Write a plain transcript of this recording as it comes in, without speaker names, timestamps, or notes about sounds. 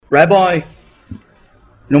Rabbi,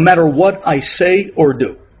 no matter what I say or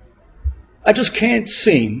do, I just can't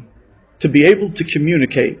seem to be able to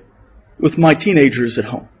communicate with my teenagers at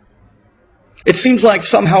home. It seems like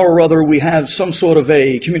somehow or other we have some sort of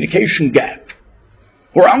a communication gap,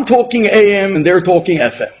 where I'm talking AM and they're talking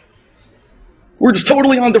FM. We're just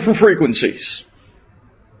totally on different frequencies.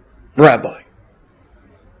 Rabbi,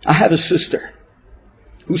 I have a sister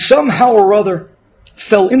who somehow or other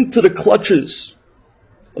fell into the clutches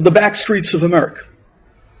of the back streets of America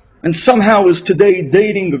and somehow is today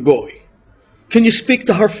dating a goy. Can you speak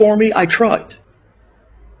to her for me? I tried,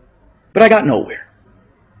 but I got nowhere.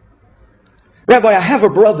 Rabbi, I have a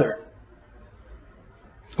brother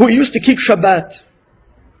who used to keep Shabbat,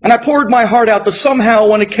 and I poured my heart out, but somehow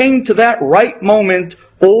when it came to that right moment,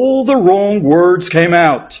 all the wrong words came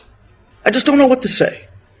out. I just don't know what to say.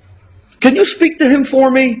 Can you speak to him for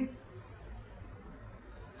me?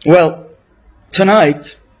 Well, tonight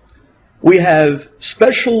we have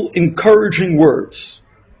special encouraging words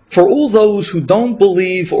for all those who don't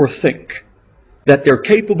believe or think that they're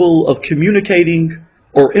capable of communicating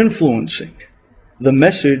or influencing the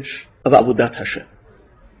message of Avodat Hashem.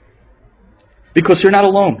 Because you're not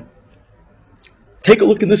alone. Take a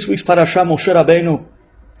look in this week's Parashat Moshe Rabbeinu.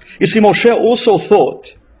 You see, Moshe also thought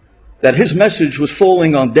that his message was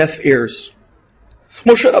falling on deaf ears.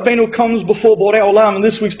 Moshe Rabbeinu comes before Borei Olam in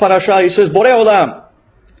this week's Parashat. He says, Borei Olam,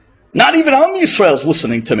 not even Am Yisrael's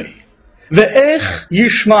listening to me. Ve'ech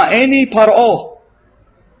yishma'eni par'o.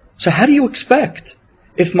 So how do you expect?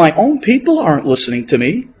 If my own people aren't listening to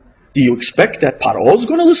me, do you expect that Paro is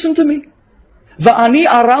going to listen to me? Va'ani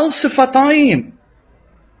aral sifatayim.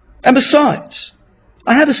 And besides,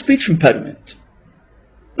 I have a speech impediment.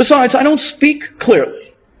 Besides, I don't speak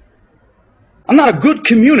clearly. I'm not a good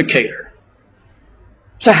communicator.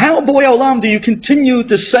 So how, Borei Olam, do you continue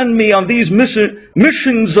to send me on these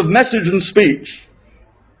missions of message and speech?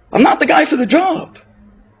 I'm not the guy for the job.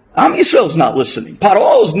 Am Yisrael's not listening.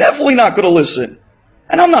 Paro is definitely not going to listen.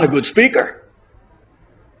 And I'm not a good speaker.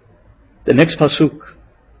 The next pasuk,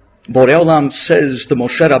 Borei Olam says to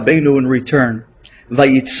Moshe Rabbeinu in return,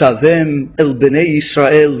 Vayitzavem el bnei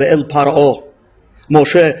Yisrael ve'el Paro.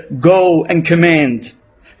 Moshe, go and command.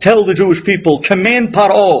 Tell the Jewish people, command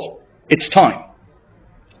Paro. It's time.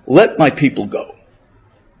 Let my people go.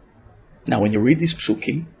 Now when you read these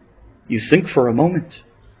psukim, you think for a moment,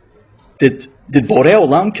 did Borei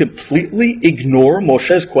Olam completely ignore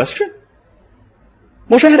Moshe's question?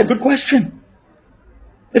 Moshe had a good question.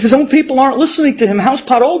 If his own people aren't listening to him, how's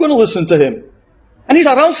Paro going to listen to him? And he's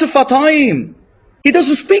aral sifatayim. He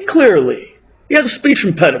doesn't speak clearly. He has a speech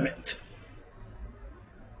impediment.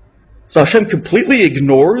 So Hashem completely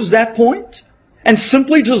ignores that point and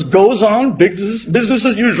simply just goes on business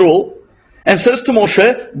as usual and says to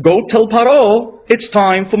Moshe, go tell Paro, it's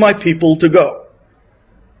time for my people to go.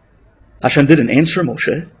 Hashem didn't answer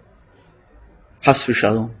Moshe. Has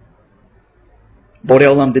v'shalom. Borei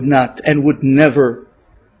Olam did not and would never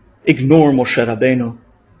ignore Moshe Rabbeinu.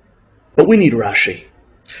 But we need Rashi.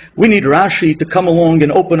 We need Rashi to come along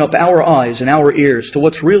and open up our eyes and our ears to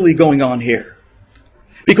what's really going on here.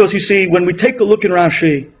 Because you see, when we take a look in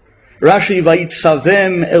Rashi,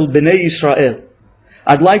 Vayitzavem el bnei Yisrael.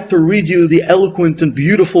 I'd like to read you the eloquent and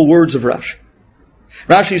beautiful words of Rashi.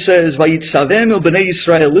 Rashi says, Vayitzavem el bnei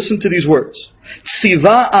Yisrael. Listen to these words.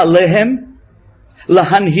 Tziva alehem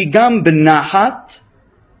lahanhigam b'nahat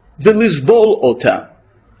v'lizbol otam.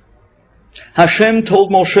 Hashem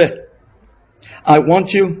told Moshe, I want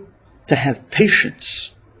you to have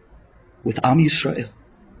patience with Am Yisrael.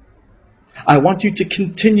 I want you to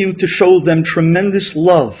continue to show them tremendous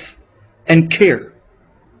love and care.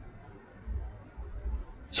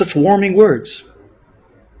 Such warming words.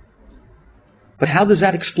 But how does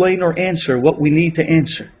that explain or answer what we need to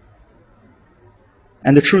answer?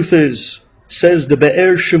 And the truth is, says the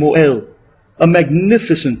Be'er Shemuel, a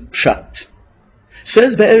magnificent pshat.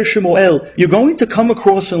 Says Be'er Shemuel, you're going to come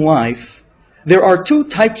across in life, there are two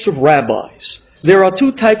types of rabbis. There are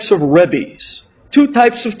two types of rebbes. Two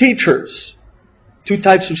types of teachers. Two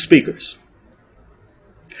types of speakers.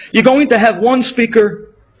 You're going to have one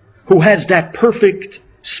speaker who has that perfect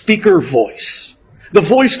speaker voice. The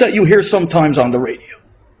voice that you hear sometimes on the radio.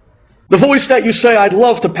 The voice that you say, I'd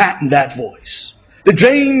love to patent that voice. The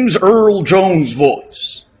James Earl Jones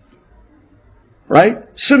voice. Right?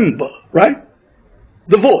 Simba, right?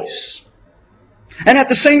 The voice. And at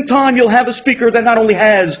the same time, you'll have a speaker that not only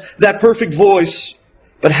has that perfect voice,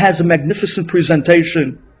 but has a magnificent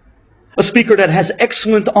presentation. A speaker that has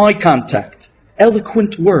excellent eye contact,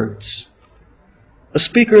 eloquent words. A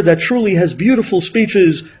speaker that truly has beautiful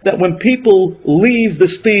speeches, that when people leave the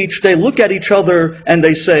speech, they look at each other and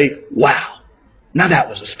they say, wow, now that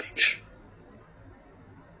was a speech.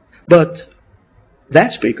 But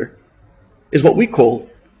that speaker is what we call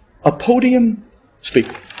a podium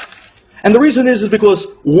speaker. And the reason is because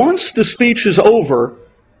once the speech is over,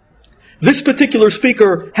 this particular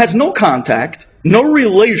speaker has no contact, no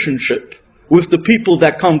relationship with the people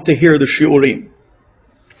that come to hear the shiurim.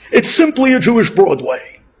 It's simply a Jewish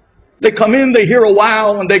Broadway. They come in, they hear a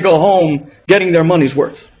wow, and they go home getting their money's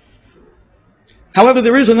worth. However,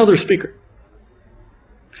 there is another speaker.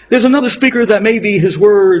 There's another speaker that maybe his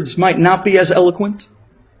words might not be as eloquent.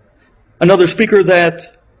 Another speaker that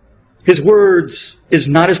his words is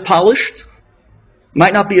not as polished,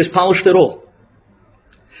 might not be as polished at all.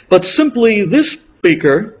 But simply this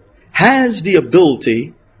speaker has the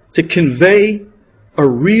ability to convey a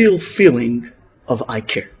real feeling of I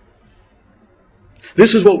care.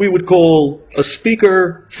 This is what we would call a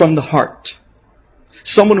speaker from the heart.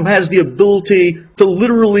 Someone who has the ability to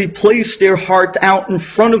literally place their heart out in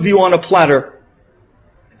front of you on a platter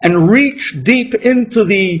and reach deep into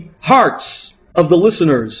the hearts of the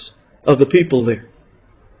listeners, of the people there.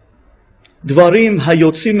 Dvarim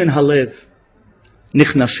hayotzim min halev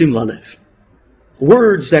nichnasim lalev.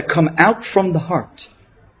 Words that come out from the heart.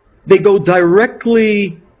 They go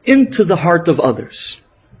directly into the heart of others.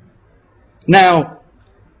 Now,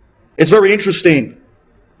 it's very interesting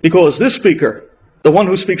because this speaker, the one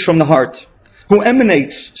who speaks from the heart, who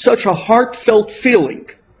emanates such a heartfelt feeling,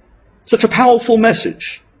 such a powerful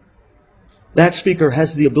message, that speaker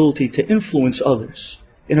has the ability to influence others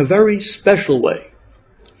in a very special way.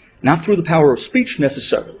 Not through the power of speech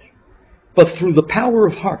necessarily, but through the power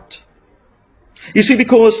of heart. You see,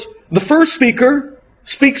 because the first speaker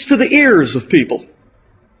speaks to the ears of people,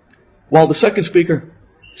 while the second speaker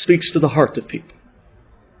speaks to the heart of people.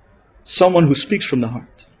 Someone who speaks from the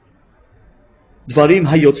heart. Dvarim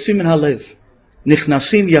hayotzim min halev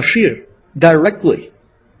nichnasim yashir, directly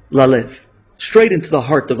lalev, straight into the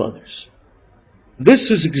heart of others.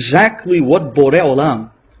 This is exactly what Borei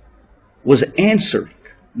Olam was answering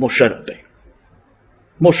Moshe Rabbeinu.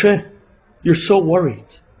 Moshe, you're so worried.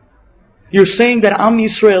 You're saying that Am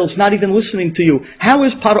Yisrael is not even listening to you. How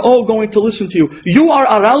is Paro going to listen to you? You are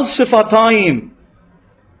aral sifatayim.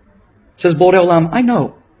 Says Borei Olam, I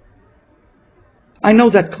know. I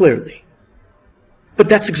know that clearly. But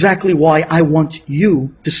that's exactly why I want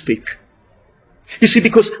you to speak. You see,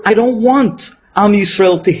 because I don't want Am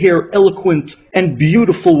Yisrael to hear eloquent and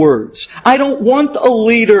beautiful words. I don't want a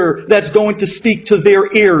leader that's going to speak to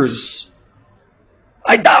their ears.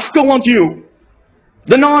 I dafka want you,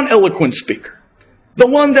 the non-eloquent speaker, the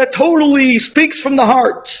one that totally speaks from the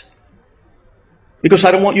heart. Because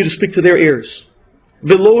I don't want you to speak to their ears.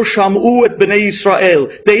 V'lo sham'u et bnei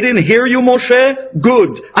Yisrael. They didn't hear you, Moshe?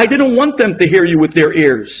 Good. I didn't want them to hear you with their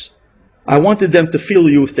ears. I wanted them to feel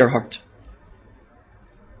you with their heart.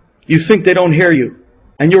 You think they don't hear you.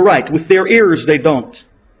 And you're right, with their ears they don't.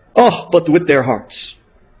 Oh, but with their hearts.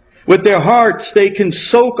 With their hearts they can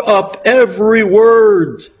soak up every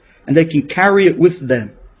word and they can carry it with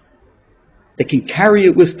them. They can carry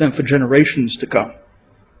it with them for generations to come.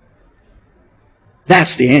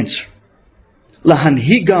 That's the answer.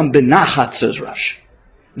 Lahanhigam benachat, says Rashi.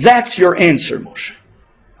 That's your answer, Moshe.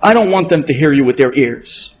 I don't want them to hear you with their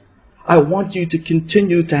ears. I want you to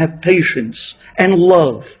continue to have patience and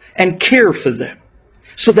love and care for them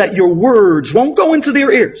so that your words won't go into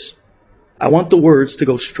their ears. I want the words to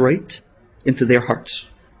go straight into their hearts.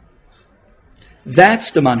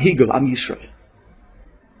 That's the manhig of Am Yisrael.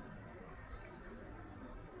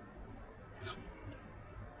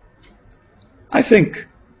 I think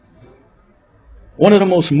one of the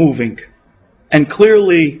most moving and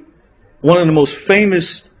clearly one of the most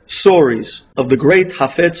famous stories of the great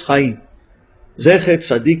Hafetz Chaim, Zecher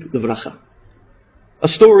Tzadik Livracha. A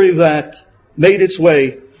story that made its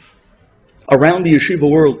way around the yeshiva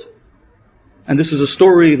world. And this is a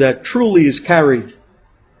story that truly is carried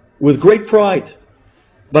with great pride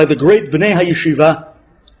by the great Bnei HaYeshiva.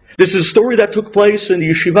 This is a story that took place in the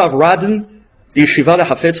yeshiva of Radin, the yeshiva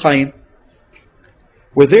of Hafetz Chaim.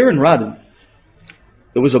 Where there in Radin,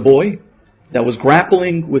 there was a boy that was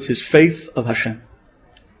grappling with his faith of Hashem.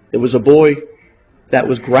 There was a boy that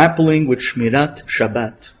was grappling with Shmirat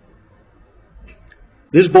Shabbat.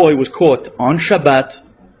 This boy was caught on Shabbat,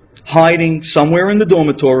 hiding somewhere in the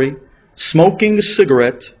dormitory, smoking a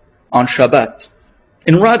cigarette on Shabbat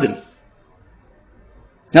in Radin.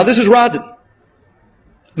 Now this is Radin.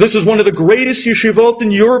 This is one of the greatest yeshivot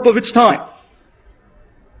in Europe of its time.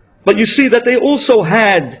 But you see that they also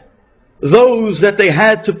had those that they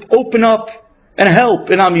had to open up and help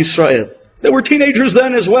in Am Yisrael. They were teenagers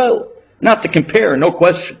then as well. Not to compare, no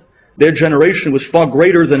question. Their generation was far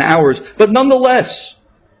greater than ours. But nonetheless,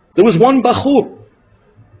 there was one Bachur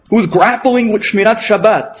who was grappling with Shmirat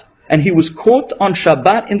Shabbat. And he was caught on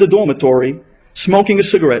Shabbat in the dormitory smoking a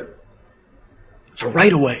cigarette. So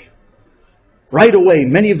right away,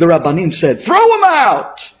 many of the Rabbanim said, throw him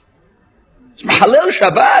out! It's Mahalel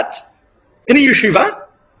Shabbat in a yeshiva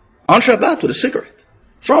on Shabbat with a cigarette.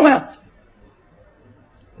 Throw him out.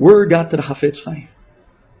 Word got to the Hafetz Chaim.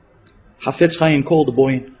 Hafetz Chaim called the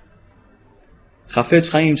boy in. Hafetz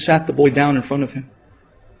Chaim sat the boy down in front of him.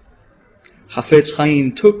 Hafetz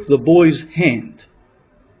Chaim took the boy's hand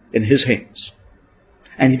in his hands,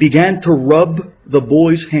 and he began to rub the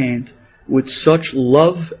boy's hand with such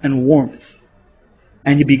love and warmth.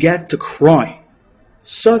 And he began to cry.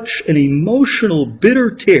 Such an emotional, bitter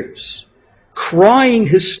tears. Crying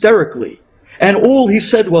hysterically. And all he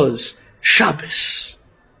said was, Shabbos.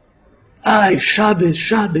 Aye, Shabbos,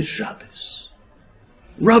 Shabbos, Shabbos.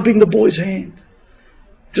 Rubbing the boy's hand.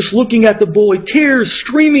 Just looking at the boy. Tears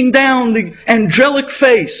streaming down the angelic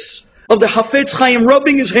face of the Hafetz Chaim,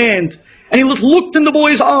 rubbing his hand. And he looked in the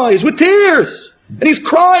boy's eyes with tears. And he's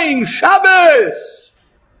crying, Shabbos!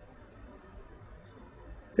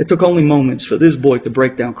 It took only moments for this boy to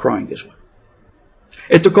break down crying this way.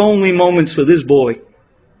 It took only moments for this boy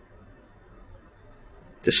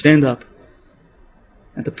to stand up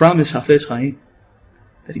and to promise Hafetz Chaim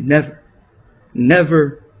that he never,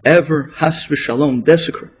 ever, has v'shalom,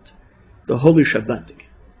 desecrate the holy Shabbat again.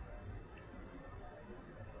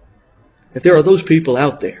 If there are those people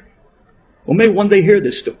out there who may one day hear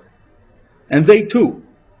this story, and they too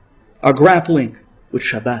are grappling with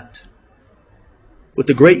Shabbat, with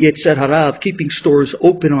the great Yetzer Hara of keeping stores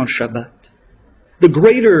open on Shabbat, the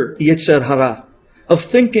greater Yetzer Hara of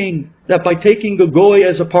thinking that by taking a goy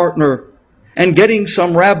as a partner and getting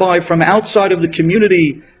some rabbi from outside of the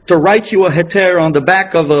community to write you a heter on the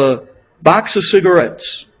back of a box of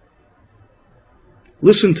cigarettes.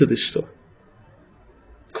 Listen to this story.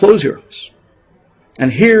 Close your eyes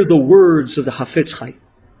and hear the words of the Hafetz Chaim.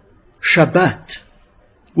 Shabbat,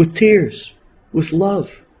 with tears, with love.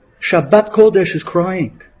 Shabbat Kodesh is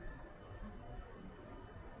crying.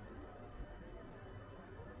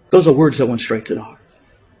 Those are words that went straight to the heart.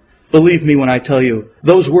 Believe me when I tell you,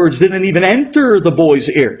 those words didn't even enter the boy's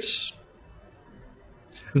ears.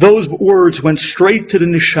 Those words went straight to the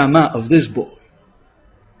neshama of this boy.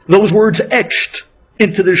 Those words etched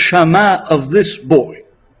into the shama of this boy.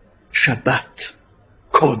 Shabbat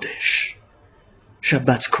Kodesh.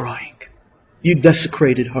 Shabbat's crying. You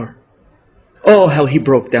desecrated her. Oh, how he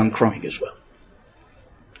broke down crying as well.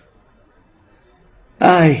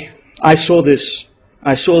 I saw this.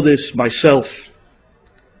 I saw this myself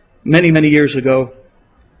many, many years ago.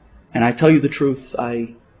 And I tell you the truth,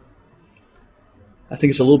 I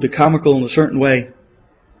think it's a little bit comical in a certain way.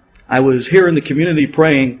 I was here in the community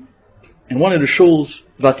praying in one of the shuls,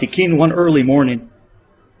 Vatikin, one early morning.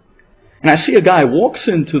 And I see a guy walks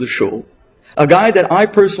into the shul, a guy that I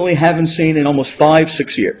personally haven't seen in almost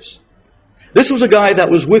 5-6 years. This was a guy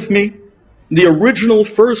that was with me, the original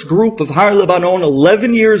first group of Har Lebanon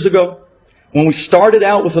 11 years ago, when we started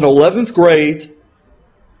out with an 11th grade.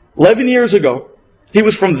 11 years ago, he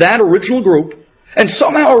was from that original group, and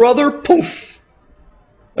somehow or other, poof,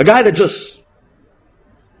 a guy that just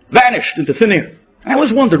vanished into thin air. I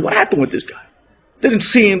always wondered, what happened with this guy? Didn't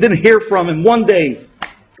see him, didn't hear from him. One day,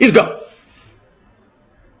 he's gone.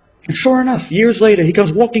 And sure enough, years later, he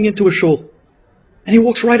comes walking into a shul, and he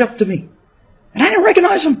walks right up to me. And I didn't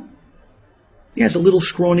recognize him. He has a little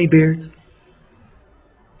scrawny beard.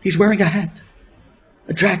 He's wearing a hat,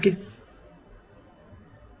 a jacket.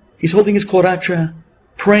 He's holding his koracha,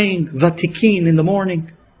 praying Vatikin in the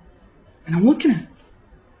morning. And I'm looking at him.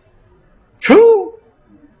 True.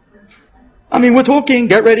 I mean, we're talking,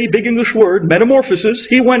 get ready, big English word, metamorphosis.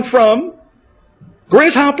 He went from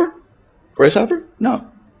grasshopper. Grasshopper? No.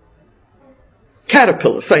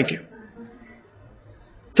 Caterpillar, thank you.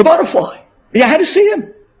 To butterfly. You had to see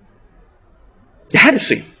him. You had to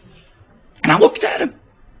see him. And I looked at him.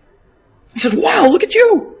 I said, wow, look at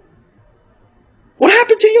you. What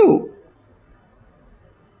happened to you?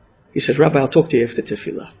 He says, Rabbi, I'll talk to you after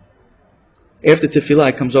tefillah. After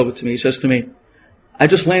tefillah, he comes over to me. He says to me, I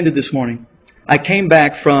just landed this morning. I came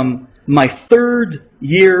back from my 3rd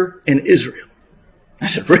year in Israel. I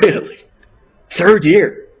said, really? 3rd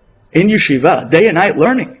year? In yeshiva, day and night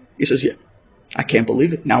learning? He says, yeah. I can't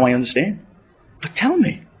believe it. Now I understand. But tell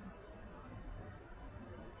me,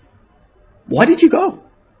 why did you go?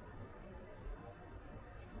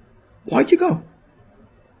 Why did you go?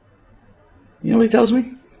 You know what he tells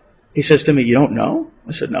me? He says to me, you don't know?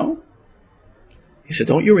 I said, no. He said,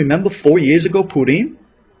 don't you remember 4 years ago Purim?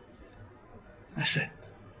 I said,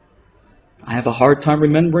 I have a hard time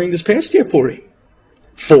remembering this past year Purim.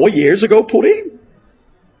 4 years ago Purim?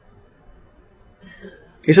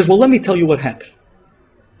 He says, well, let me tell you what happened.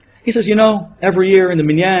 He says, every year in the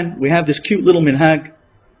minyan, we have this cute little minhag,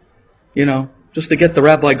 just to get the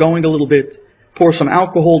rabbi going a little bit, pour some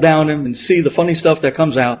alcohol down him and see the funny stuff that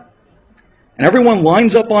comes out. And everyone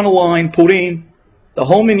lines up on a line, Purim, the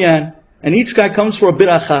whole minyan, and each guy comes for a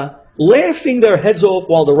biracha, laughing their heads off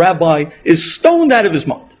while the rabbi is stoned out of his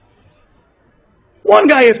mind. One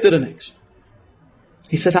guy after the next.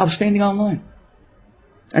 He says, I was standing on line.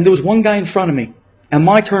 And there was one guy in front of me, and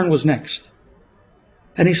my turn was next.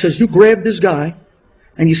 And he says, you grabbed this guy,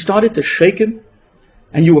 and you started to shake him,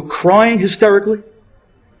 and you were crying hysterically,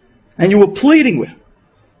 and you were pleading with him.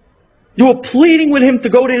 You were pleading with him to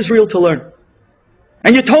go to Israel to learn.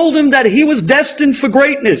 And you told him that he was destined for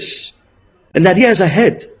greatness, and that he has a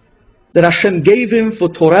head that Hashem gave him for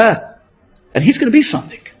Torah, and he's going to be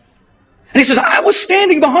something. And he says, I was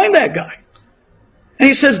standing behind that guy. And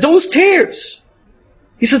he says, those tears,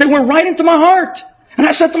 he said, they went right into my heart. And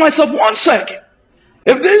I said to myself, 1 second.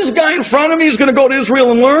 If this guy in front of me is going to go to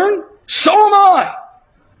Israel and learn, so am I.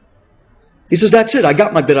 He says, that's it. I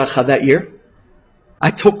got my biracha that year. I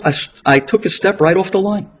took a step right off the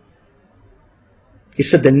line. He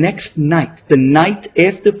said, the next night, the night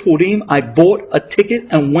after Purim, I bought a ticket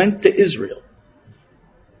and went to Israel.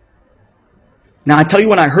 Now, I tell you,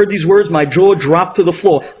 when I heard these words, my jaw dropped to the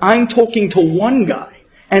floor. I'm talking to one guy,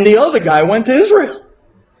 and the other guy went to Israel.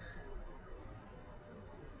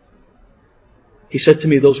 He said to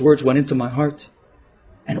me, those words went into my heart.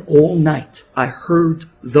 And all night, I heard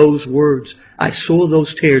those words. I saw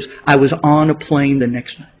those tears. I was on a plane the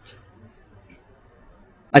next night.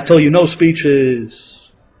 I tell you, no speeches.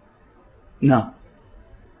 No.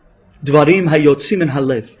 Dvarim hayotzim min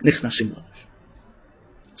halev nichnasim lalev.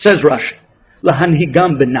 Says Rashi,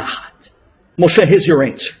 lahanhigam benachat. Moshe, here's your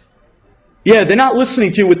answer. Yeah, they're not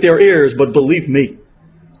listening to you with their ears, but believe me,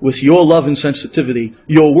 with your love and sensitivity,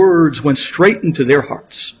 your words went straight into their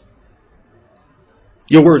hearts.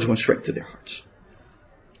 Your words went straight to their hearts.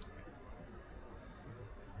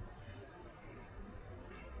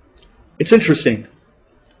 It's interesting.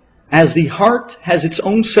 As the heart has its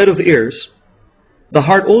own set of ears, the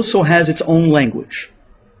heart also has its own language.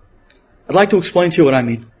 I'd like to explain to you what I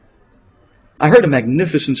mean. I heard a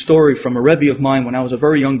magnificent story from a Rebbe of mine when I was a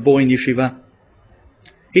very young boy in yeshiva.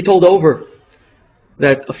 He told over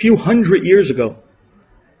that a few 100 years ago,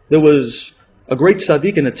 there was a great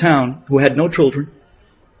tzaddik in a town who had no children.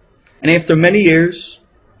 And after many years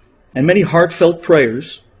and many heartfelt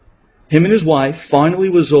prayers, him and his wife finally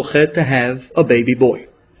was zochet to have a baby boy.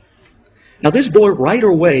 Now this boy, right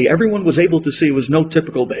away, everyone was able to see was no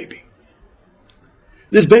typical baby.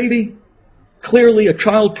 This baby, clearly a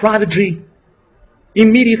child prodigy.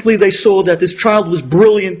 Immediately they saw that this child was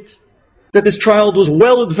brilliant, that this child was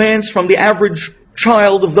well advanced from the average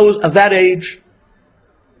child of that age.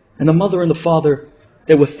 And the mother and the father,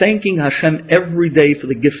 they were thanking Hashem every day for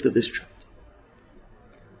the gift of this child.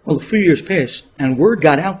 Well, a few years passed, and word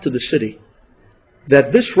got out to the city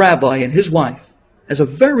that this rabbi and his wife has a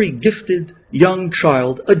very gifted young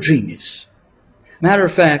child, a genius. Matter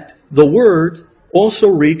of fact, the word also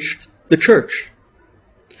reached the church.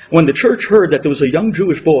 When the church heard that there was a young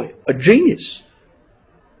Jewish boy, a genius,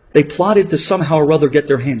 they plotted to somehow or other get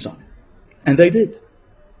their hands on him. And they did.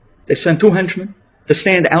 They sent 2 henchmen to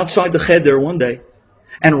stand outside the cheder one day.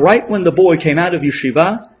 And right when the boy came out of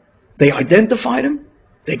yeshiva, they identified him,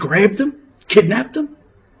 they grabbed him, kidnapped him,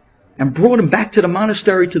 and brought him back to the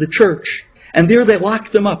monastery, to the church. And there they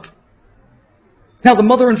locked him up. Now the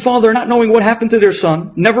mother and father, not knowing what happened to their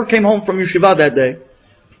son, never came home from yeshiva that day.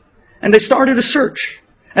 And they started a search.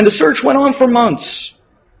 And the search went on for months,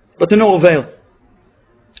 but to no avail.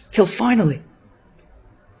 Till finally,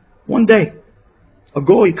 one day, a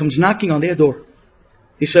goy comes knocking on their door.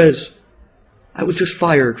 He says, I was just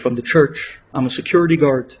fired from the church. I'm a security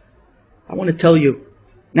guard. I want to tell you,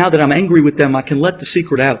 now that I'm angry with them, I can let the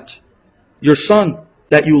secret out. Your son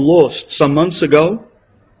that you lost some months ago,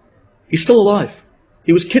 he's still alive.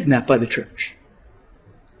 He was kidnapped by the church.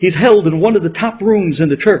 He's held in one of the top rooms in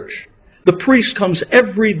the church. The priest comes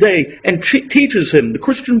every day and teaches him the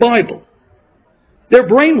Christian Bible. They're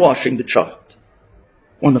brainwashing the child.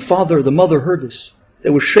 When the father or the mother heard this,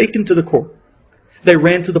 they were shaken to the core. They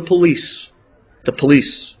ran to the police. The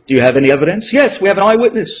police, do you have any evidence? Yes, we have an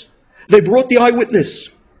eyewitness. They brought the eyewitness.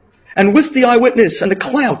 And with the eyewitness and the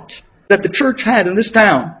clout that the church had in this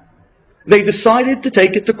town, they decided to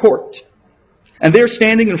take it to court. And they're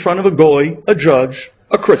standing in front of a goy, a judge,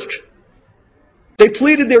 a Christian. They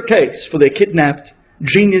pleaded their case for their kidnapped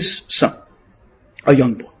genius son, a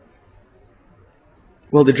young boy.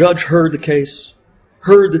 Well, the judge heard the case,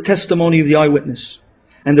 heard the testimony of the eyewitness,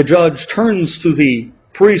 and the judge turns to the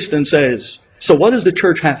priest and says, so what does the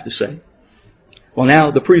church have to say? Well,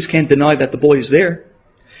 now the priest can't deny that the boy is there.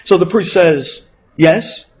 So the priest says,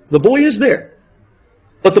 yes, the boy is there.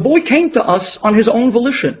 But the boy came to us on his own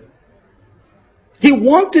volition. He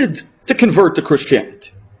wanted to convert to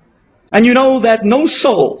Christianity. And you know that no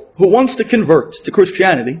soul who wants to convert to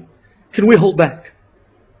Christianity can we hold back.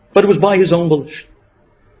 But it was by his own volition.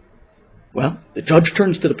 Well, the judge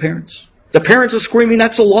turns to the parents. The parents are screaming,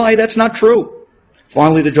 that's a lie, that's not true.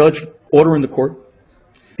 Finally, the judge ordering the court.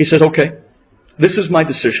 He says, okay, this is my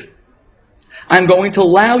decision. I'm going to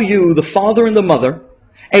allow you, the father and the mother,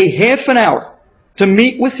 a half an hour to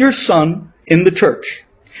meet with your son in the church.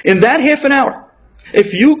 In that half an hour,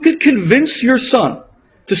 if you could convince your son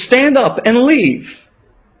to stand up and leave,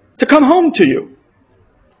 to come home to you,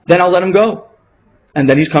 then I'll let him go. And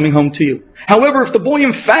then he's coming home to you. However, if the boy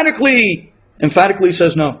emphatically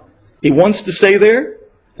says no, he wants to stay there,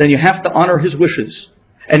 then you have to honor his wishes.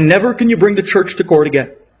 And never can you bring the church to court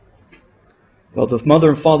again. Well, the mother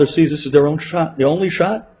and father sees this as their own shot, the only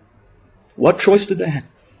shot. What choice did they have?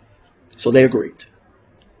 So they agreed.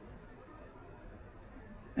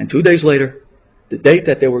 And 2 days later, the date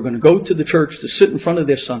that they were going to go to the church to sit in front of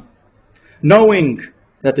their son, knowing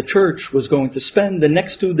that the church was going to spend the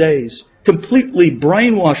next 2 days completely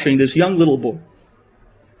brainwashing this young little boy,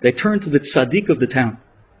 they turned to the tzaddik of the town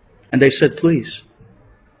and they said, please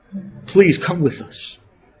come with us.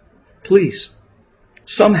 Please,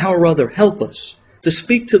 somehow or other, help us to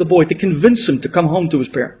speak to the boy, to convince him to come home to his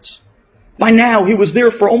parents. By now, he was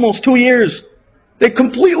there for almost 2 years. They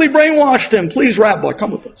completely brainwashed him. Please, Rabbi,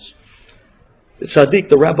 come with us. The tzaddik,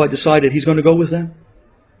 the rabbi, decided he's going to go with them.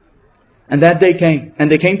 And that day came. And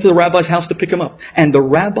they came to the rabbi's house to pick him up. And the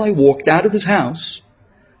rabbi walked out of his house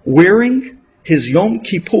wearing his Yom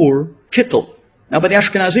Kippur kittel. Now, by the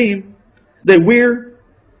Ashkenazim, they wear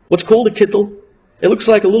what's called a kittel. It looks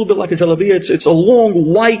like a little bit like a jalabiyah. It's a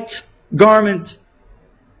long white garment,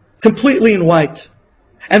 completely in white.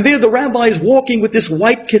 And there the rabbi is walking with this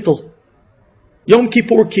white kittel, Yom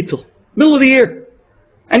Kippur kittel, middle of the year.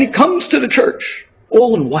 And he comes to the church,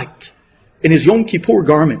 all in white, in his Yom Kippur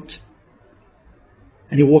garment.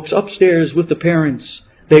 And he walks upstairs with the parents.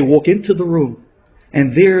 They walk into the room.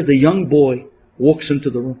 And there the young boy walks into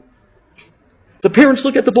the room. The parents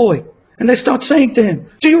look at the boy. And they start saying to him,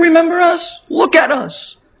 do you remember us? Look at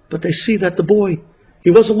us. But they see that the boy,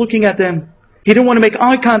 he wasn't looking at them. He didn't want to make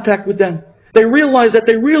eye contact with them. They realized that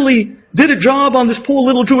they really did a job on this poor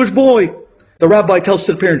little Jewish boy. The rabbi tells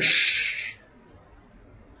to the parents, shh.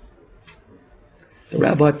 The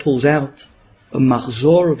rabbi pulls out a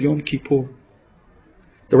machzor of Yom Kippur.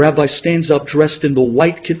 The rabbi stands up dressed in the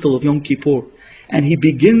white kittel of Yom Kippur. And he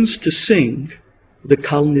begins to sing the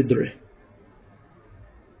Kal Nidre,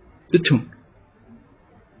 the tune.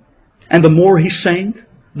 And the more he sang,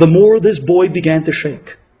 the more this boy began to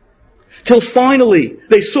shake. Till finally,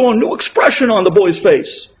 they saw a new expression on the boy's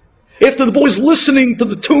face. After the boy's listening to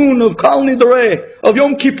the tune of Kal Nidre, of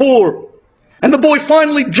Yom Kippur, and the boy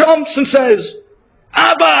finally jumps and says,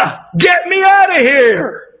 Abba, get me out of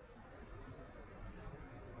here!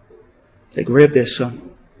 They grabbed their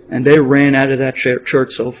son, and they ran out of that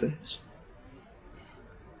church so fast.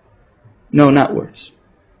 No, not words.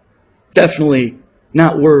 Definitely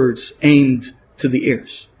not words aimed to the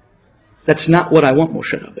ears. That's not what I want,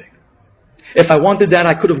 Moshe Rabbeinu. If I wanted that,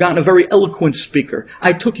 I could have gotten a very eloquent speaker.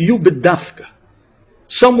 I took you b'dafka,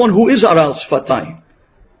 someone who is aral sfatayim,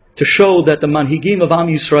 to show that the manhigim of Am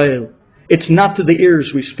Yisrael, it's not to the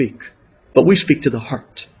ears we speak, but we speak to the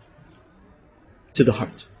heart. To the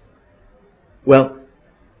heart. Well,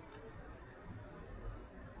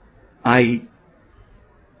 I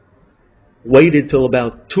waited till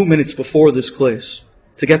about 2 minutes before this class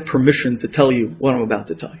to get permission to tell you what I'm about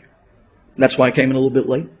to tell you. And that's why I came in a little bit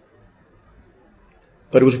late.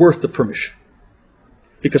 But it was worth the permission.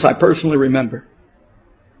 Because I personally remember.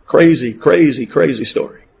 Crazy, crazy, crazy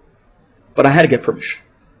story. But I had to get permission.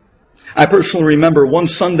 I personally remember one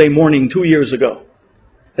Sunday morning 2 years ago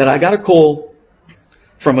that I got a call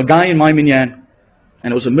from a guy in my minyan.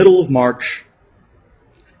 And it was the middle of March.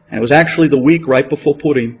 And it was actually the week right before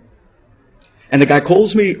Purim. And the guy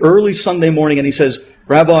calls me early Sunday morning and he says,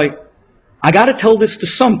 Rabbi, I got to tell this to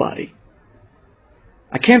somebody.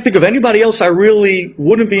 I can't think of anybody else I really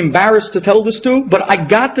wouldn't be embarrassed to tell this to, but I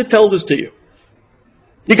got to tell this to you.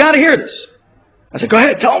 You got to hear this. I said, go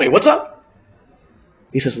ahead, tell me, what's up?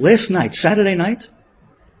 He says, last night, Saturday night,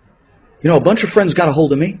 a bunch of friends got a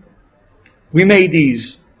hold of me. We made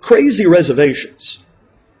these crazy reservations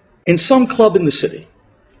in some club in the city.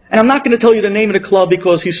 And I'm not going to tell you the name of the club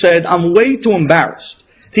because he said, I'm way too embarrassed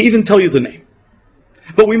to even tell you the name.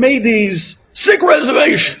 But we made these sick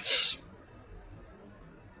reservations.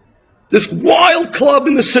 This wild club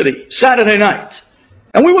in the city, Saturday night.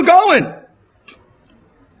 And we were going.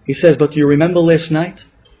 He says, but do you remember last night?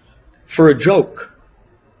 For a joke,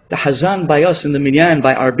 the Hazan by us in the Minyan,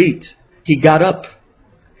 by our beat, he got up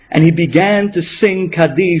and he began to sing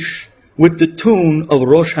Kaddish with the tune of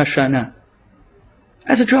Rosh Hashanah.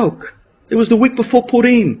 As a joke. It was the week before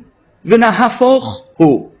Purim. V'nahafoch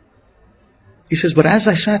hu. He says, but as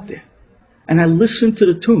I sat there and I listened to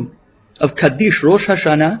the tune of Kaddish Rosh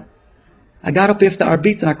Hashanah, I got up after our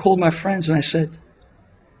beat and I called my friends and I said,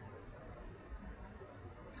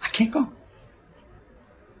 I can't go.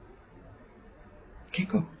 I can't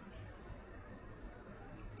go.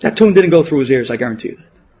 That tune didn't go through his ears, I guarantee you that.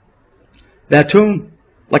 That tune,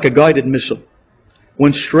 like a guided missile,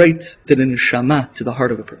 went straight to the neshama, to the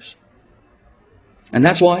heart of a person. And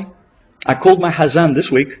that's why I called my Hazan this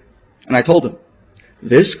week and I told him,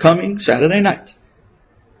 this coming Saturday night,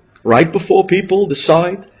 right before people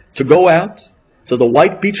decide to go out to the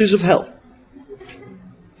white beaches of hell,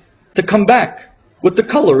 to come back with the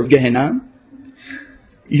color of Gehenna,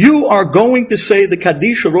 you are going to say the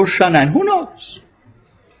Kaddish Rosh Hashanah. And who knows?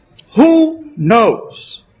 Who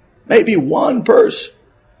knows? Maybe one person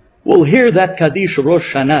will hear that Kaddish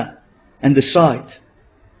Rosh Hashanah and decide,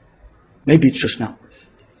 maybe it's just not worth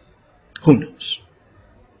it. Who knows?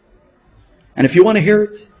 And if you want to hear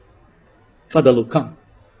it, Fadalu, come.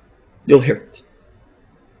 You'll hear it.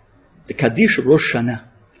 The Kaddish Rosh Hashanah,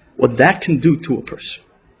 what that can do to a person,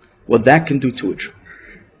 what that can do to a Jew.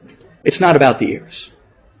 It's not about the ears.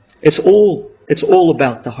 It's all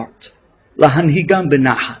about the heart. Lahanhigam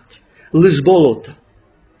benahat, lizbolota,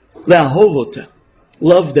 leahovota.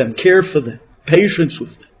 Love them, care for them, patience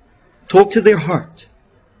with them. Talk to their heart.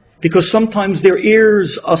 Because sometimes their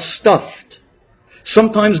ears are stuffed.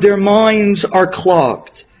 Sometimes their minds are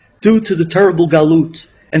clogged due to the terrible galut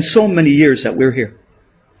and so many years that we're here.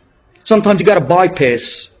 Sometimes you got to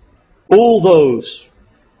bypass all those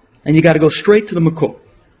and you got to go straight to the makom.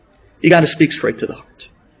 You got to speak straight to the heart.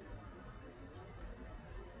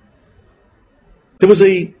 There was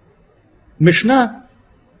a Mishnah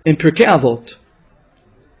in Pirkei Avot.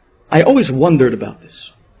 I always wondered about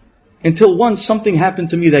this. Until once something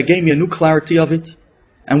happened to me that gave me a new clarity of it.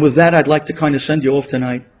 And with that I'd like to kind of send you off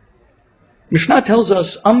tonight. Mishnah tells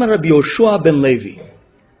us, Amar Rabbi Yoshua ben Levi,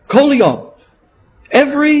 Kol Yom,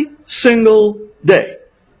 every single day,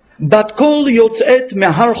 Bat Kol Yotzet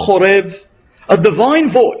Mehar Chorev, a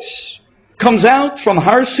divine voice comes out from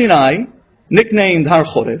Har Sinai, nicknamed Har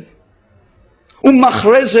Chorev,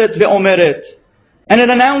 Machrezet ve'omeret, and it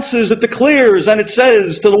announces, it declares, and it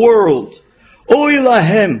says to the world, Oy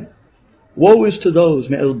lahem, woe is to those,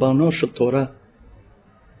 me'el bano shel Torah.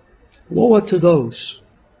 Woe to those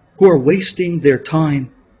who are wasting their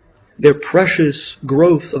time, their precious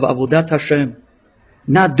growth of Avodat Hashem,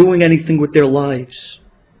 not doing anything with their lives,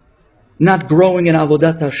 not growing in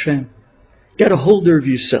Avodat Hashem. Get a hold of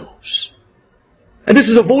yourselves. And this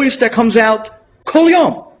is a voice that comes out Kol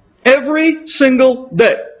Yom, every single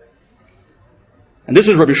day. And this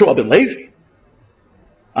is Rabbi Shua ben Levi.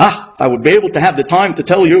 I would be able to have the time to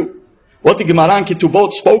tell you what the Gemara in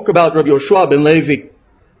Ketubot spoke about Rabbi Yoshua ben Levi.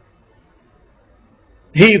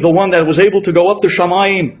 He, the one that was able to go up to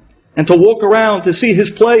Shamayim and to walk around to see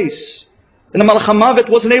his place. And the Malach HaMavet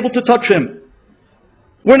wasn't able to touch him.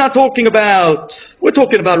 We're talking about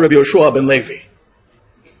Rabbi Yoshua ben Levi.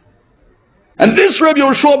 And this Rabbi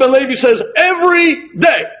Yoshua ben Levi says, every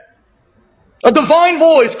day, a divine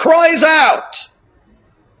voice cries out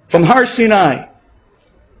from Har Sinai.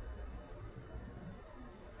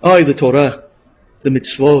 The Torah, the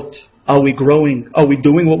mitzvot, are we growing? Are we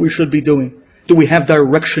doing what we should be doing? Do we have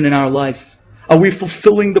direction in our life? Are we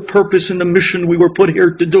fulfilling the purpose and the mission we were put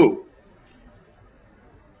here to do?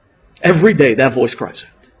 Every day that voice cries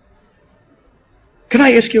out. Can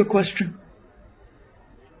I ask you a question?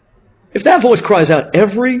 If that voice cries out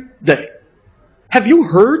every day, have you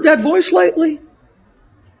heard that voice lately?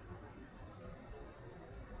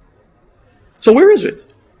 So where is it?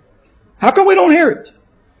 How come we don't hear it?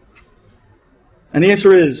 And the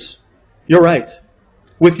answer is, you're right.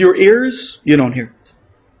 With your ears, you don't hear it.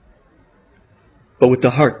 But with the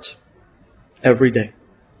heart, every day.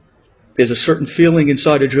 There's a certain feeling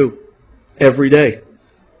inside a Jew, every day.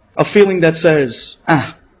 A feeling that says,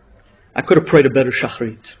 I could have prayed a better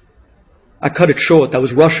Shachrit. I cut it short. I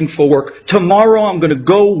was rushing for work. Tomorrow I'm going to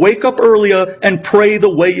go wake up earlier and pray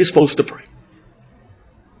the way you're supposed to pray.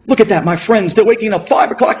 Look at that, my friends. They're waking up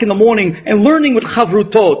 5 o'clock in the morning and learning with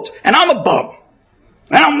JRoot. And I'm a bum.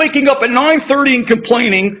 And I'm waking up at 9:30 and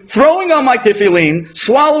complaining, throwing on my tefillin,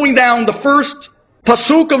 swallowing down the first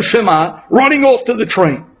pasuk of Shema, running off to the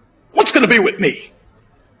train. What's going to be with me?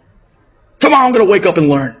 Tomorrow I'm going to wake up and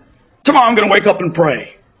learn. Tomorrow I'm going to wake up and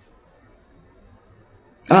pray.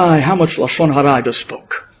 How much Lashon Hara I just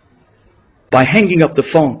spoke. By hanging up the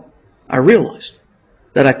phone, I realized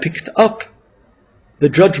that I picked up the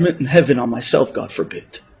judgment in heaven on myself, God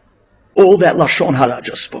forbid. All that Lashon Hara I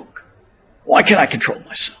just spoke. Why can't I control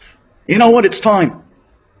myself? You know what? It's time.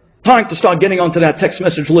 Time to start getting onto that text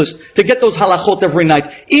message list, to get those halachot every night.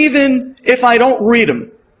 Even if I don't read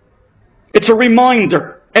them, it's a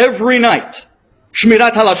reminder every night.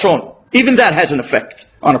 Shmirat halashon. Even that has an effect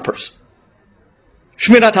on a person.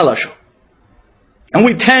 Shmirat halashon. And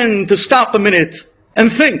we tend to stop a minute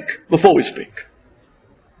and think before we speak.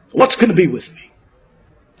 What's going to be with me?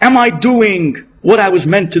 Am I doing what I was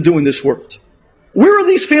meant to do in this world? Where are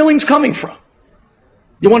these feelings coming from?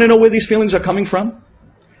 You want to know where these feelings are coming from?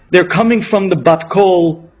 They're coming from the bat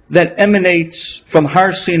kol that emanates from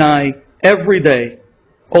Har Sinai every day.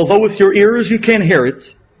 Although with your ears you can't hear it,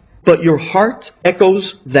 but your heart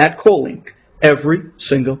echoes that calling every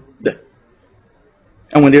single day.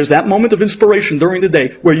 And when there's that moment of inspiration during the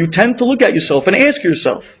day where you tend to look at yourself and ask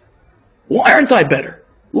yourself, why aren't I better?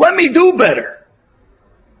 Let me do better.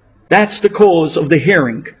 That's the cause of the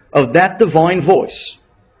hearing of that divine voice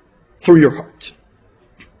through your heart.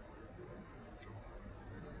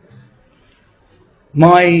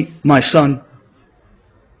 My son,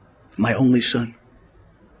 my only son,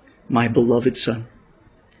 my beloved son,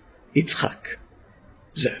 Yitzchak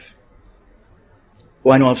Zev,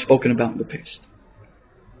 who I know I've spoken about in the past,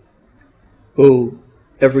 who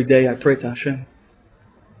every day I pray to Hashem,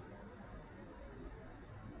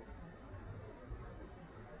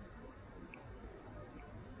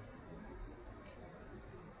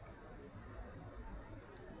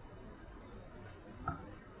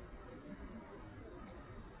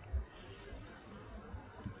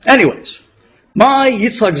 anyways, my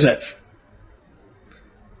Yitzchak Zev,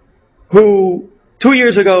 who 2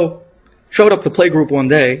 years ago showed up to playgroup one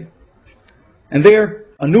day, and there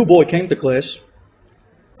a new boy came to class,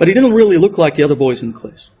 but he didn't really look like the other boys in the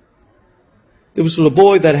class. There was a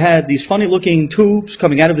boy that had these funny looking tubes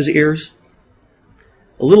coming out of his ears,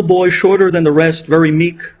 a little boy shorter than the rest, very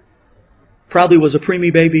meek, probably was a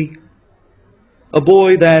preemie baby, a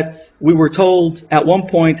boy that we were told at one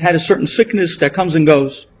point had a certain sickness that comes and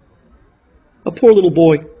goes. A poor little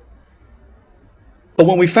boy. But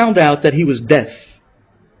when we found out that he was deaf,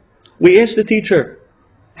 we asked the teacher,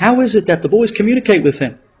 how is it that the boys communicate with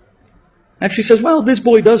him? And she says, well, this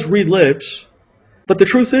boy does read lips, but the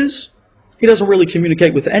truth is, he doesn't really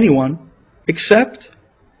communicate with anyone except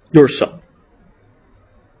your son.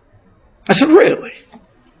 I said, really?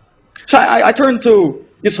 So I turned to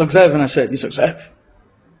Yitzchak Zev and I said, Yitzchak Zev,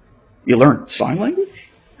 you learned sign language?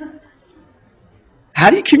 How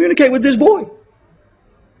do you communicate with this boy?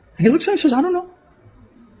 And he looks at me and says, I don't know.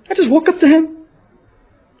 I just walk up to him.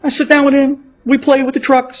 I sit down with him. We play with the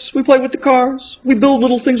trucks. We play with the cars. We build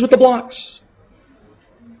little things with the blocks.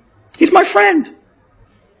 He's my friend.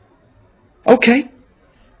 Okay.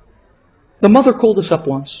 The mother called us up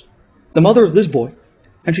once. The mother of this boy.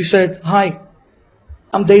 And she said, hi,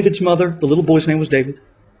 I'm David's mother. The little boy's name was David.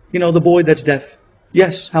 You know, the boy that's deaf.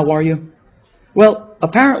 Yes, how are you? Well,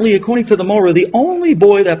 apparently, according to the Morah, the only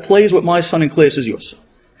boy that plays with my son in class is your son.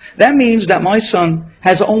 That means that my son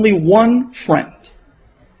has only one friend.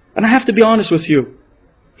 And I have to be honest with you.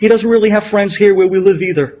 He doesn't really have friends here where we live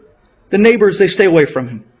either. The neighbors, they stay away from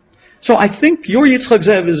him. So I think your Yitzchak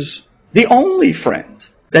Zev is the only friend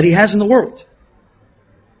that he has in the world.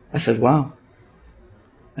 I said, wow.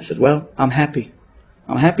 I said, well, I'm happy.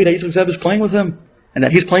 I'm happy that Yitzchak Zev is playing with him. And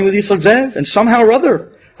that he's playing with Yitzchak Zev. And somehow or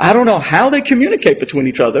other, I don't know how they communicate between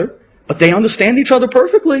each other, but they understand each other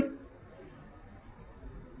perfectly.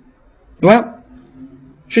 Well,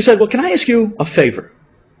 she said, well, can I ask you a favor?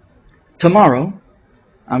 Tomorrow,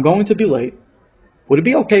 I'm going to be late. Would it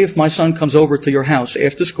be okay if my son comes over to your house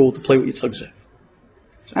after school to play with Yitzchak Zev?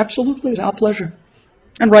 Absolutely, it's our pleasure.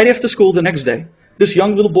 And right after school the next day, this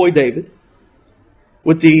young little boy, David,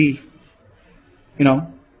 with the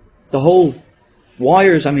whole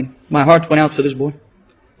wires, my heart went out for this boy,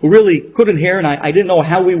 who really couldn't hear, and I didn't know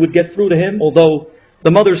how we would get through to him, although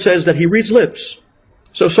the mother says that he reads lips.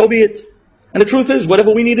 So be it. And the truth is,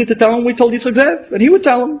 whatever we needed to tell him, we told Yitzchak Zev, and he would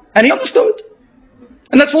tell him, and he understood.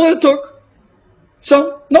 And that's all it took.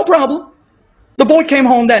 So, no problem. The boy came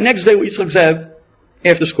home that next day with Yitzchak Zev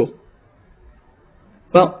after school.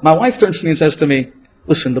 Well, my wife turns to me and says to me,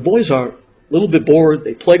 listen, the boys are a little bit bored.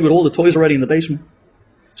 They played with all the toys already in the basement.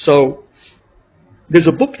 So there's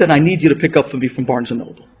a book that I need you to pick up for me from Barnes &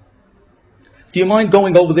 Noble. Do you mind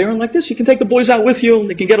going over there and like this? You can take the boys out with you and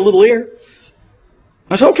they can get a little air.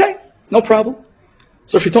 I said, okay, no problem.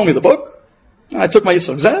 So she told me the book. I took my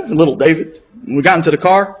Yitzchak Zev and little David. And we got into the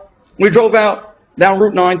car. We drove out down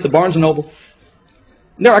Route 9 to Barnes & Noble.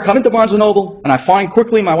 And there I come into Barnes & Noble and I find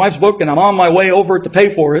quickly my wife's book and I'm on my way over to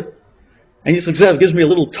pay for it. And Yitzchak Zev gives me a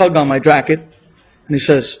little tug on my jacket. And he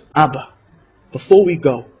says, Abba, before we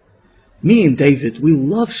go, me and David, we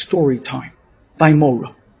love story time by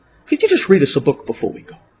Mora. Could you just read us a book before we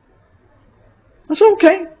go? I said,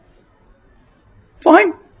 okay.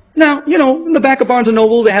 Fine. Now, in the back of Barnes &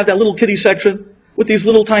 Noble, they have that little kiddie section with these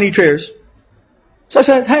little tiny chairs. So I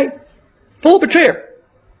said, hey, pull up a chair.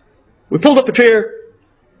 We pulled up a chair.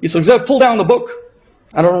 Yitzchak Zev pulled down the book.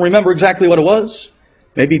 I don't remember exactly what it was.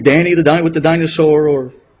 Maybe Danny with the dinosaur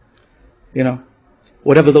or,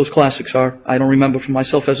 whatever those classics are. I don't remember from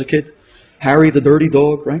myself as a kid. Harry the Dirty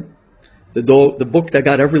Dog, right? The book that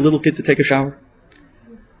got every little kid to take a shower.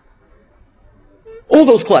 All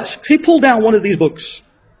those classics. He pulled down one of these books.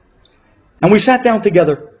 And we sat down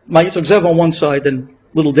together. My Yitzchak Zev on one side and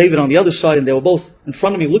little David on the other side. And they were both in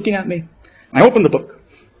front of me looking at me. I opened the book.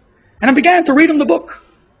 And I began to read them the book.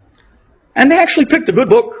 And they actually picked a good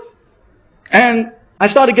book. And I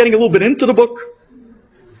started getting a little bit into the book.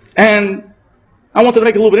 And I wanted to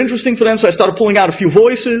make it a little bit interesting for them. So I started pulling out a few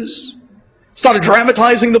voices. Started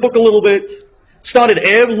dramatizing the book a little bit. Started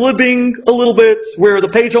ad-libbing a little bit, where the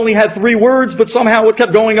page only had 3 words, but somehow it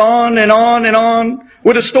kept going on and on and on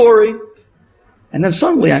with a story. And then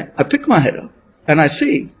suddenly I pick my head up, and I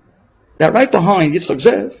see that right behind Yitzchak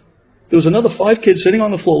Zev, there was another 5 kids sitting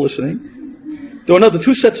on the floor listening. There were another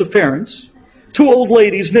 2 sets of parents, 2 old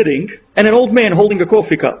ladies knitting, and an old man holding a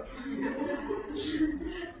coffee cup.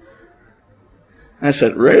 I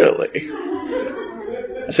said, really?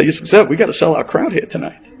 I said, Yitzchak Zev, we got to sell our crowd here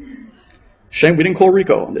tonight. Shame we didn't call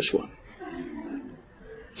Rico on this one.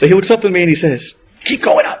 So he looks up at me and he says, keep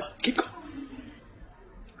going up, keep going.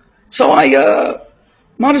 So I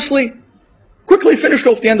modestly, quickly finished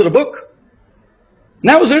off the end of the book. And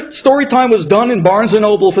that was it. Story time was done in Barnes &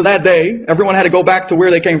 Noble for that day. Everyone had to go back to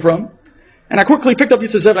where they came from. And I quickly picked up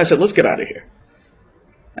Yitzchak Zev and I said, let's get out of here.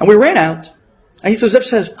 And we ran out. And Yitzchak Zev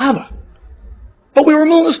says, Abba, but we were in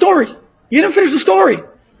the middle of the story. You didn't finish the story.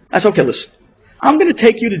 I said, okay, listen. I'm going to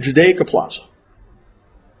take you to Judaica Plaza.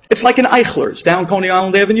 It's like an Eichler's down Coney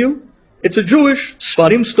Island Avenue. It's a Jewish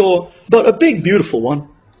Sfarim store, but a big, beautiful one.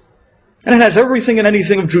 And it has everything and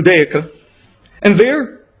anything of Judaica. And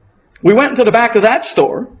there, we went into the back of that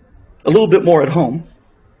store, a little bit more at home,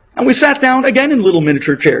 and we sat down again in little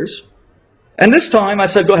miniature chairs. And this time I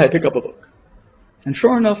said, go ahead, pick up a book. And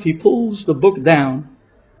sure enough, he pulls the book down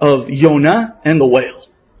of Yonah and the Whale.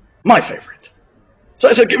 My favorite. So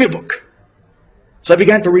I said, give me a book. So I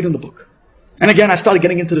began to read in the book. And again, I started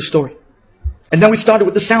getting into the story. And then we started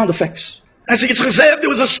with the sound effects. And I said, Yitzchak Zev, there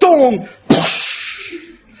was a storm.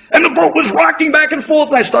 And the boat was rocking back and forth.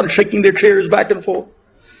 And I started shaking their chairs back and forth.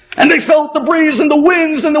 And they felt the breeze and the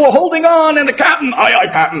winds. And they were holding on. And the captain, aye,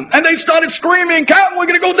 aye, captain. And they started screaming, Captain, we're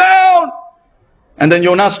going to go down. And then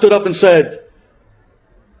Yonah stood up and said,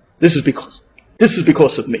 this is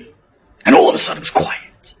because of me. And all of a sudden it was quiet.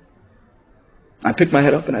 I picked my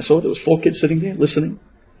head up and I saw there was 4 kids sitting there listening.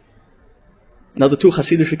 Another 2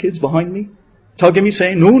 Hasidic kids behind me, tugging me,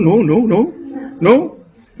 saying, no, no, no, no, no,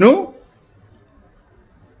 no.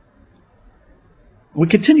 We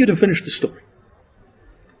continued and finished the story.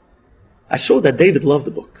 I saw that David loved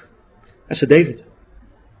the book. I said, David,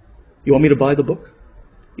 you want me to buy the book?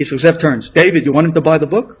 Yitzchak Zev turns, David, you want him to buy the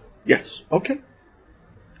book? Yes. Okay.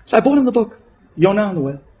 So I bought him the book, Yonah and the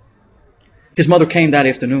Whale. His mother came that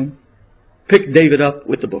afternoon, picked David up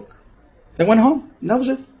with the book. They went home, and that was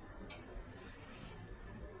it.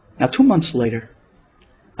 Now, 2 months later,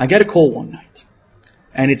 I get a call one night,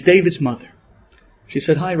 and it's David's mother. She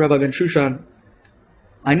said, hi, Rabbi Ben Shushan.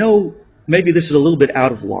 I know maybe this is a little bit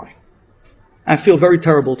out of line. I feel very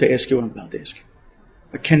terrible to ask you what I'm about to ask you.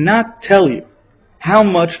 I cannot tell you how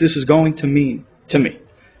much this is going to mean to me.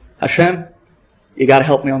 Hashem, you got to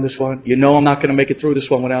help me on this one. You know I'm not going to make it through this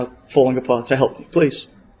one without falling apart. So help me, please.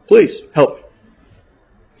 Please, help me.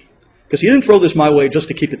 Because you didn't throw this my way just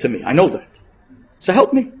to keep it to me. I know that. So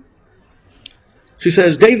help me. She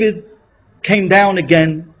says, David came down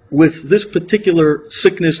again with this particular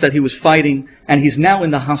sickness that he was fighting, and he's now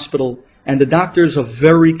in the hospital, and the doctors are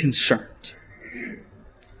very concerned.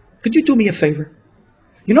 Could you do me a favor?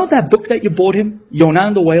 You know that book that you bought him, Yonah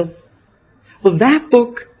and the Whale? Well, that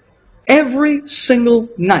book, every single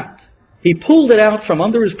night, he pulled it out from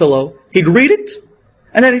under his pillow, he'd read it,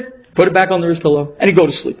 and then he'd put it back under his pillow, and he'd go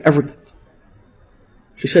to sleep every night.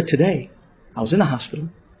 She said, today, I was in the hospital,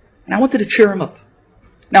 and I wanted to cheer him up.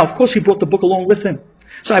 Now, of course, he brought the book along with him.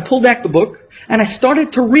 So I pulled back the book, and I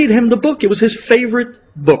started to read him the book. It was his favorite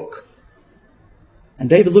book. And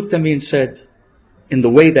David looked at me and said, in the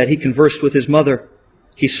way that he conversed with his mother,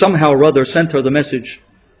 he somehow or other sent her the message,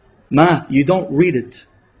 Ma, you don't read it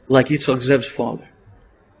like Yitzhak Zev's father.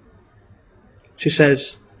 She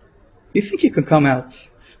says, you think you can come out?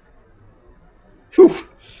 Whew.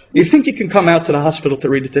 You think you can come out to the hospital to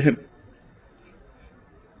read it to him?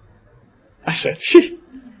 I said, shit.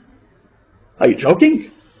 Are you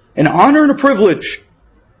joking? An honor and a privilege.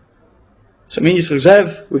 So me and Yitzhak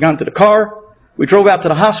Zev, we got into the car, we drove out to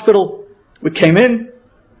the hospital, we came in,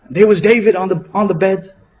 and there was David on the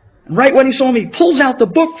bed. And right when he saw me, he pulls out the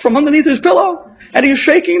book from underneath his pillow, and he is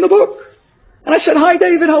shaking the book. And I said, hi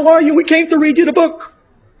David, how are you? We came to read you the book.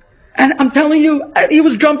 And I'm telling you, he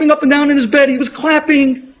was jumping up and down in his bed, he was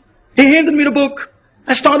clapping. He handed me the book.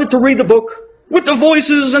 I started to read the book with the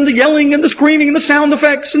voices and the yelling and the screaming and the sound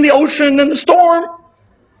effects and the ocean and the storm.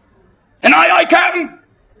 And I, Captain,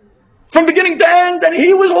 from beginning to end, and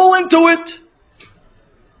he was all into it.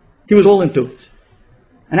 He was all into it.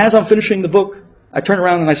 And as I'm finishing the book, I turn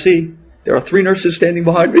around and I see there are 3 nurses standing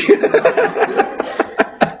behind me.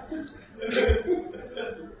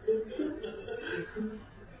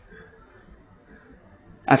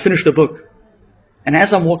 I finished the book. And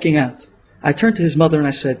as I'm walking out, I turned to his mother and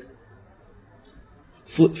I said,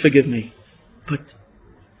 forgive me, but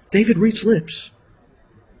David reads lips.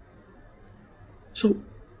 So,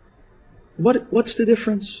 what's the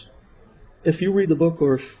difference if you read the book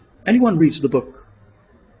or if anyone reads the book?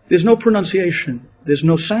 There's no pronunciation. There's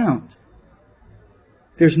no sound.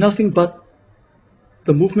 There's nothing but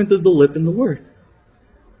the movement of the lip and the word.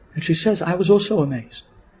 And she says, I was also amazed.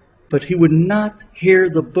 But he would not hear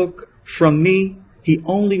the book from me. He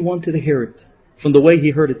only wanted to hear it from the way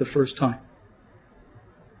he heard it the first time.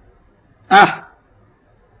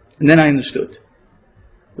 And then I understood.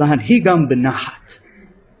 Lahanhigam benahat.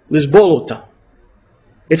 Lizbolota.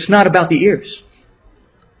 It's not about the ears.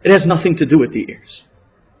 It has nothing to do with the ears.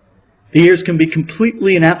 The ears can be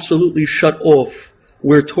completely and absolutely shut off.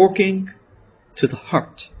 We're talking to the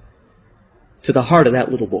heart. To the heart of that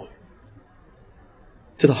little boy.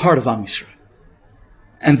 To the heart of Am Yisrael.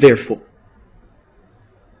 And therefore,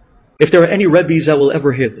 if there are any Rebbes that will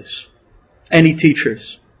ever hear this, any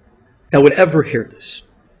teachers that would ever hear this,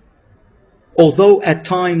 although at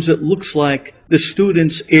times it looks like the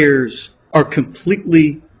students' ears are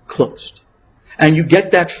completely closed, and you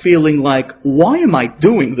get that feeling like, why am I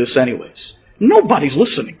doing this anyways? Nobody's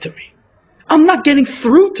listening to me. I'm not getting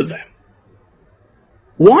through to them.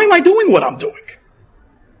 Why am I doing what I'm doing?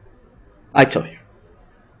 I tell you,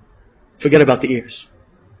 forget about the ears.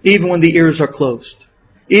 Even when the ears are closed,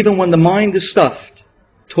 even when the mind is stuffed,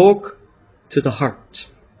 talk to the heart.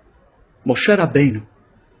 Moshe Rabbeinu,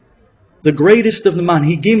 the greatest of the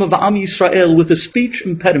manhigim of Am Yisrael, with a speech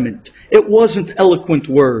impediment. It wasn't eloquent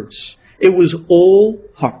words. It was all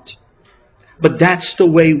heart. But that's the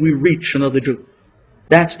way we reach another Jew.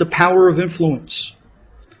 That's the power of influence.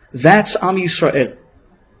 That's Am Yisrael.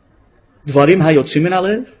 Dvarim hayotzim min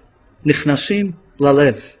halev, nichnasim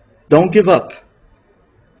lalev. Don't give up.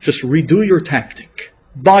 Just redo your tactic.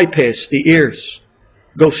 Bypass the ears.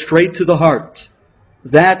 Go straight to the heart.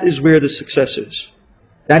 That is where the success is.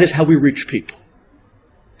 That is how we reach people.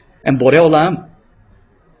 And Borei Olam,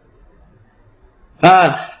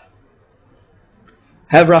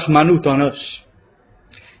 have Rahmanut on us.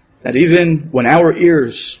 That even when our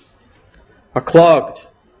ears are clogged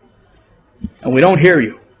and we don't hear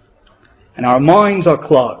you, and our minds are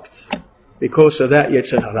clogged because of that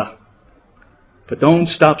Yetzer Hara, but don't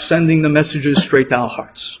stop sending the messages straight to our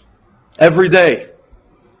hearts. Every day.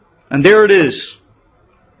 And there it is.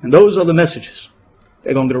 And those are the messages.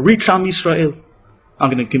 They're going to reach Am Yisrael. I'm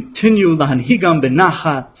going to continue Lahanhigam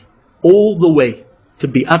benachat all the way to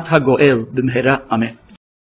Bi'at HaGoel b'mehera. Amen.